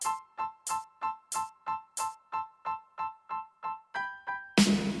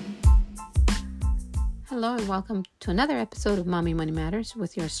Hello and welcome to another episode of Mommy Money Matters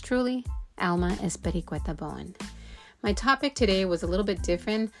with yours truly, Alma Espericueta Bowen. My topic today was a little bit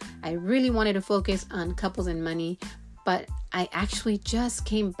different. I really wanted to focus on couples and money, but I actually just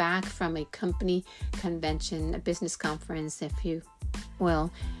came back from a company convention, a business conference, if you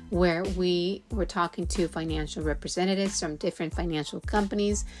will, where we were talking to financial representatives from different financial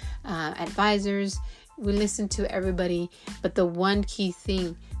companies, advisors. We listened to everybody, but the one key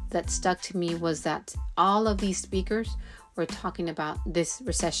thing that stuck to me was that all of these speakers were talking about this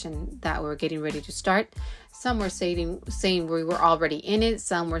recession that we're getting ready to start. Some were saying we were already in it.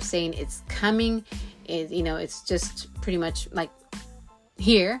 Some were saying it's coming. It's just pretty much like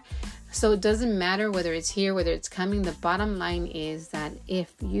here. So it doesn't matter whether it's here, whether it's coming. The bottom line is that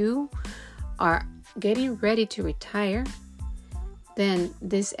if you are getting ready to retire, then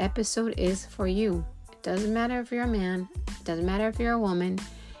this episode is for you. It doesn't matter if you're a man. It doesn't matter if you're a woman.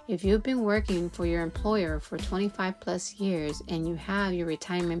 If you've been working for your employer for 25 plus years and you have your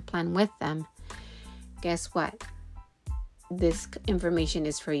retirement plan with them, guess what? This information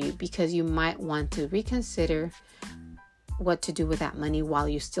is for you because you might want to reconsider what to do with that money while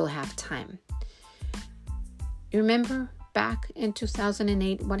you still have time. You remember back in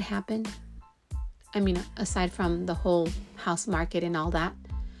 2008 what happened? I mean, aside from the whole house market and all that,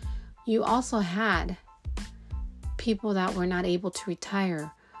 you also had people that were not able to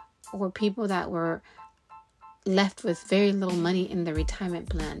retire, or people that were left with very little money in the retirement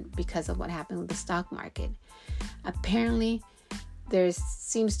plan because of what happened with the stock market. Apparently, there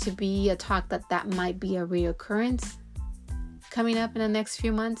seems to be a talk that might be a reoccurrence coming up in the next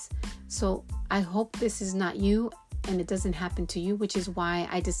few months. So I hope this is not you and it doesn't happen to you, which is why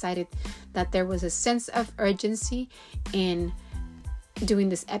I decided that there was a sense of urgency in doing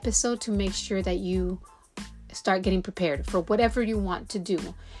this episode to make sure that you start getting prepared for whatever you want to do.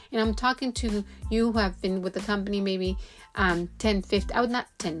 And I'm talking to you who have been with the company maybe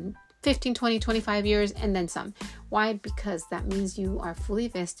 15, 20, 25 years and then some. Why? Because that means you are fully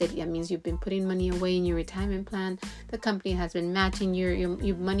vested. That means you've been putting money away in your retirement plan. The company has been matching your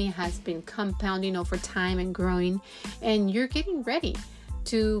money, has been compounding over time and growing. And you're getting ready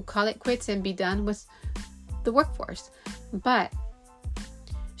to call it quits and be done with the workforce. But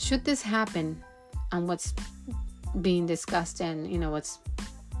should this happen on what's being discussed and what's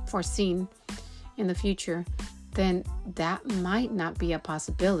foreseen in the future, then that might not be a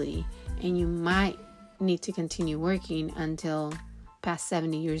possibility, and you might need to continue working until past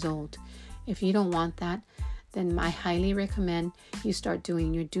 70 years old. If you don't want that, then I highly recommend you start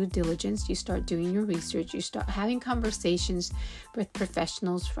doing your due diligence, you start doing your research, you start having conversations with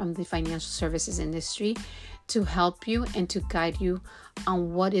professionals from the financial services industry to help you and to guide you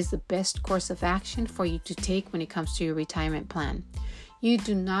on what is the best course of action for you to take when it comes to your retirement plan. You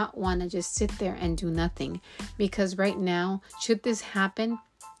do not want to just sit there and do nothing, because right now, should this happen,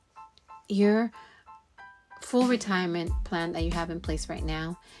 your full retirement plan that you have in place right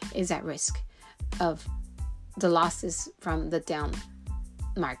now is at risk of the losses from the down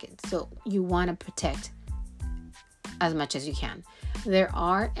market. So you want to protect as much as you can. There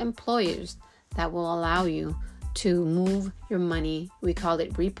are employers that will allow you to move your money. We call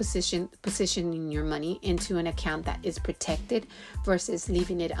it positioning your money into an account that is protected versus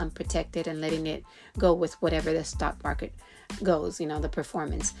leaving it unprotected and letting it go with whatever the stock market goes, the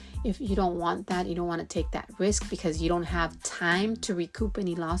performance. If you don't want that, you don't want to take that risk because you don't have time to recoup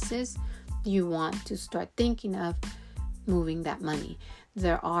any losses, you want to start thinking of moving that money.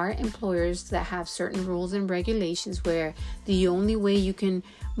 There are employers that have certain rules and regulations where the only way you can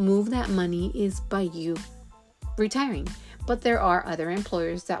move that money is by you retiring. But there are other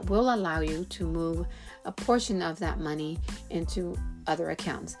employers that will allow you to move a portion of that money into other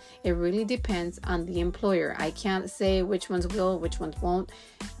accounts. It really depends on the employer. I can't say which ones will, which ones won't.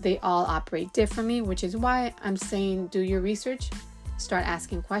 They all operate differently, which is why I'm saying do your research, start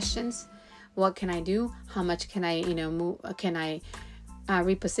asking questions. What can I do? How much can I, move? Can I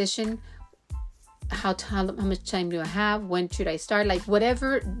reposition? How much time do I have? When should I start? Like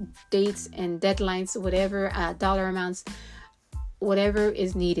whatever dates and deadlines, whatever dollar amounts, whatever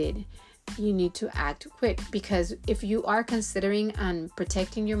is needed, you need to act quick. Because if you are considering on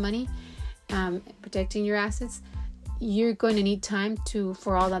protecting your money, protecting your assets, you're going to need time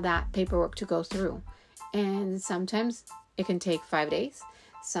for all of that paperwork to go through. And sometimes it can take 5 days.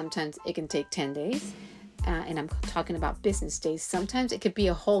 Sometimes it can take 10 days. And I'm talking about business days. Sometimes it could be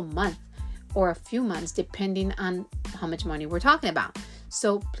a whole month or a few months, depending on how much money we're talking about.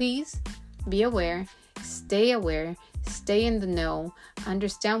 So please be aware, stay in the know,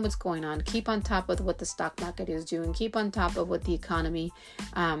 understand what's going on, keep on top of what the stock market is doing, keep on top of what the economy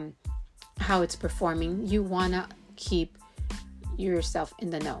how it's performing. You want to keep yourself in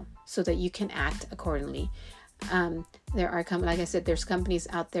the know so that you can act accordingly. There are, like I said, there's companies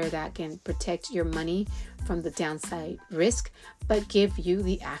out there that can protect your money from the downside risk, but give you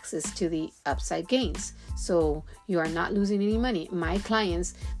the access to the upside gains. So you are not losing any money. My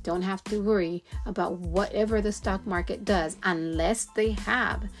clients don't have to worry about whatever the stock market does unless they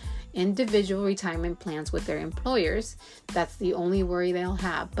have individual retirement plans with their employers. That's the only worry they'll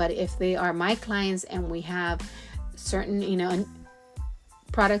have. But if they are my clients and we have certain,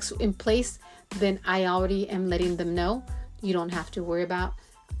 products in place, then I already am letting them know you don't have to worry about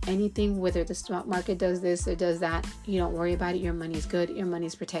anything, whether the stock market does this or does that. You don't worry about it. Your money's good. Your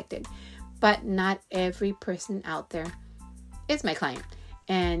money's protected. But not every person out there is my client,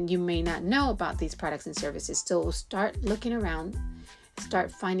 and you may not know about these products and services. So start looking around,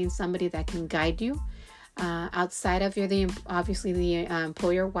 start finding somebody that can guide you outside of the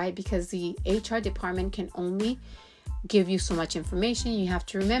employer. Why? Because the HR department can only give you so much information. You have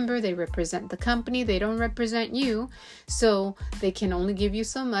to remember they represent the company, they don't represent you, so they can only give you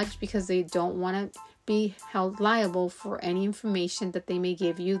so much because they don't want to be held liable for any information that they may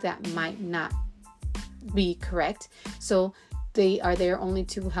give you that might not be correct. So they are there only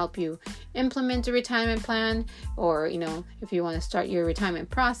to help you implement a retirement plan, or if you want to start your retirement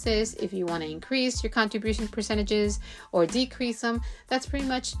process, if you want to increase your contribution percentages or decrease them. That's pretty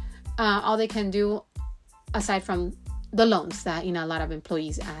much all they can do, aside from the loans that a lot of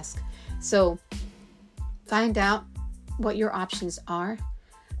employees ask. So find out what your options are.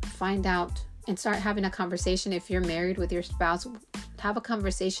 Find out and start having a conversation. If you're married with your spouse, have a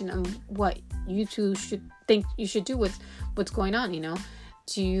conversation on what you two should think you should do with what's going on.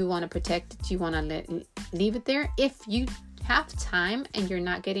 Do you want to protect it? Do you want to leave it there? If you have time and you're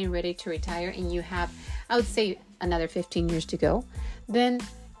not getting ready to retire and you have, I would say, another 15 years to go, then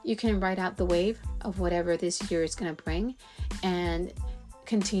you can ride out the wave of whatever this year is going to bring and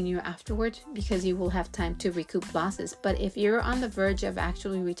continue afterward, because you will have time to recoup losses. But if you're on the verge of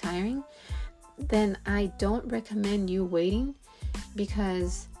actually retiring, then I don't recommend you waiting,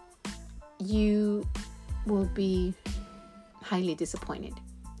 because you will be highly disappointed.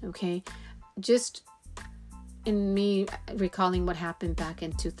 Okay? Just in me recalling what happened back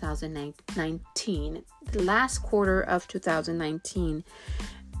in 2019, the last quarter of 2019,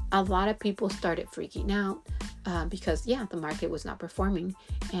 a lot of people started freaking out because the market was not performing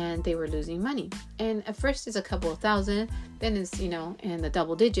and they were losing money. And at first it's a couple of thousand, then it's in the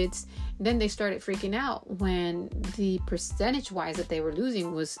double digits. Then they started freaking out when the percentage wise that they were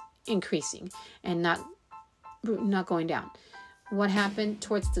losing was increasing and not going down. What happened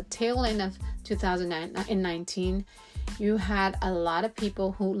towards the tail end of 2019, you had a lot of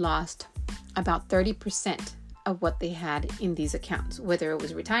people who lost about 30% of what they had in these accounts, whether it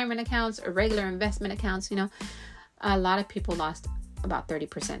was retirement accounts or regular investment accounts. A lot of people lost about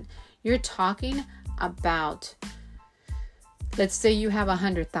 30%. You're talking about, let's say you have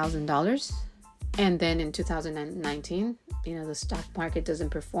 $100,000, and then in 2019, the stock market doesn't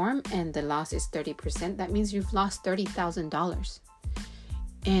perform and the loss is 30%. That means you've lost $30,000.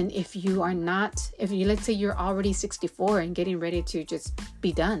 And if let's say you're already 64 and getting ready to just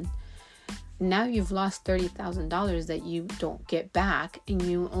be done, now you've lost $30,000 that you don't get back, and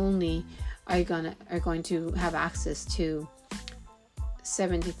you only are going to have access to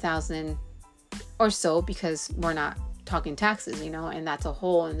 $70,000 or so, because we're not talking taxes, and that's a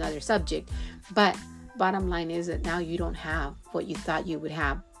whole another subject. But bottom line is that now you don't have what you thought you would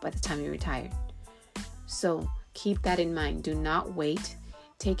have by the time you retired. So keep that in mind. Do not wait.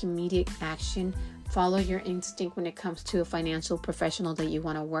 Take immediate action. Follow your instinct when it comes to a financial professional that you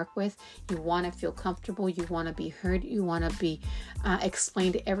want to work with. You want to feel comfortable. You want to be heard. You want to be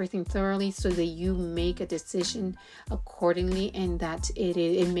explained everything thoroughly so that you make a decision accordingly, and that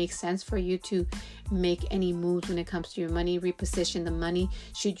it makes sense for you to make any moves when it comes to your money, reposition the money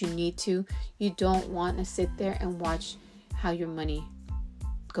should you need to. You don't want to sit there and watch how your money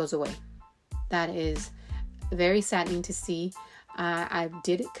goes away. That is very saddening to see. I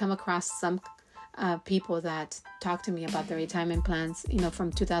did come across some people that talked to me about their retirement plans, from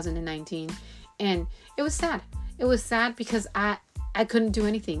 2019, and it was sad. It was sad because I couldn't do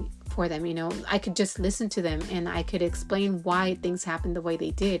anything for them. I could just listen to them and I could explain why things happened the way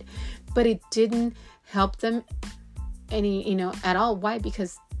they did, but it didn't help them any, at all. Why?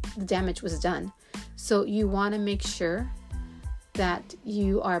 Because the damage was done. So you want to make sure that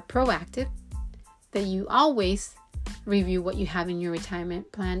you are proactive, that you always review what you have in your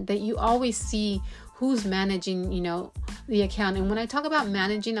retirement plan, that you always see who's managing, the account. And when I talk about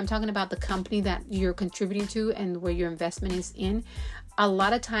managing, I'm talking about the company that you're contributing to and where your investment is in. A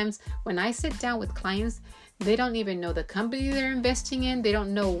lot of times when I sit down with clients, they don't even know the company they're investing in. They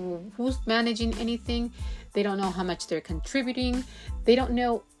don't know who's managing anything. They don't know how much they're contributing. They don't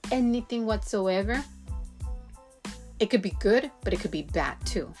know anything whatsoever. It could be good, but it could be bad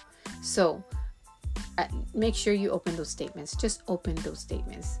too. So make sure you open those statements. Just open those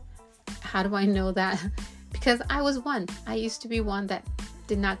statements. How do I know that? Because I was one. I used to be one that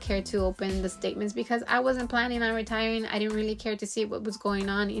did not care to open the statements because I wasn't planning on retiring. I didn't really care to see what was going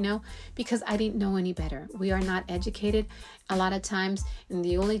on, because I didn't know any better. We are not educated a lot of times, and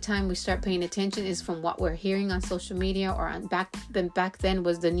the only time we start paying attention is from what we're hearing on social media or on back then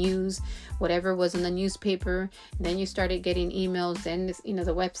was the news, whatever was in the newspaper. And then you started getting emails, then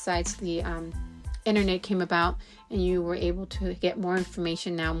the websites, the internet came about, and you were able to get more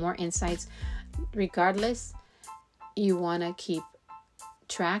information now, more insights. Regardless, you want to keep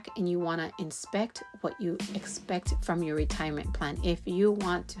track and you want to inspect what you expect from your retirement plan. If you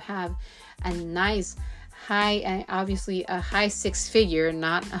want to have a nice high, obviously a high six figure,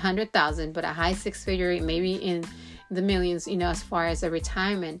 not 100,000, but a high six figure, maybe in the millions, as far as a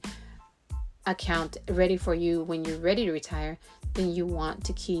retirement account ready for you when you're ready to retire, then you want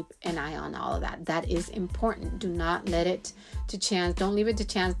to keep an eye on all of that. That is important. Do not let it to chance. Don't leave it to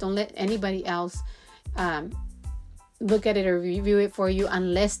chance. Don't let anybody else look at it or review it for you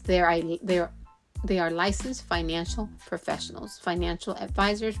unless they are licensed financial professionals, financial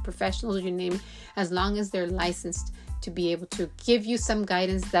advisors, professionals, you name it. As long as they're licensed to be able to give you some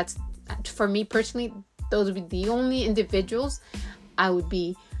guidance, that's, for me personally, those would be the only individuals I would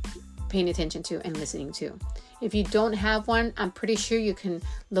be paying attention to and listening to. If you don't have one, I'm pretty sure you can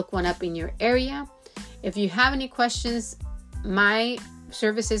look one up in your area. If you have any questions, my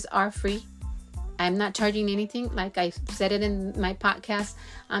services are free. I'm not charging anything. Like I said it in my podcast,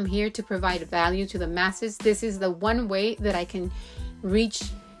 I'm here to provide value to the masses. This is the one way that I can reach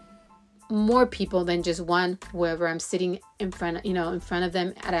more people than just one, wherever I'm sitting in front of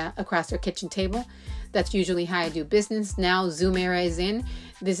them across their kitchen table. That's usually how I do business. Now Zoom era is in.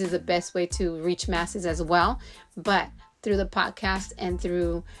 This is the best way to reach masses as well. But through the podcast and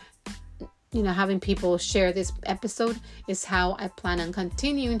through having people share this episode is how I plan on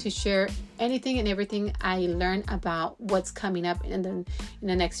continuing to share anything and everything I learn about what's coming up in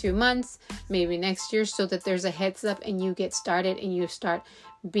the next few months, maybe next year, so that there's a heads up and you get started and you start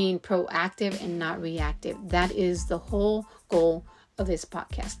being proactive and not reactive. That is the whole goal of this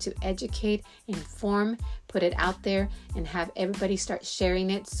podcast, to educate, inform, put it out there, and have everybody start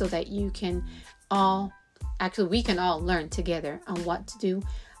sharing it so that we can all learn together on what to do,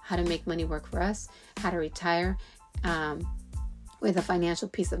 how to make money work for us, how to retire with a financial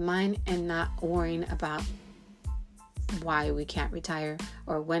peace of mind and not worrying about why we can't retire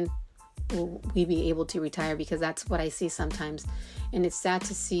or when will we be able to retire, because that's what I see sometimes. And it's sad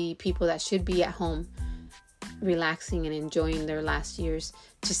to see people that should be at home relaxing and enjoying their last years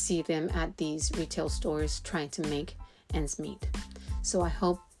to see them at these retail stores trying to make ends meet. So I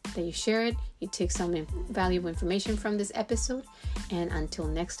hope that you share it, you take some valuable information from this episode, and until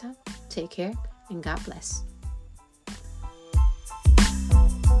next time, take care and God bless.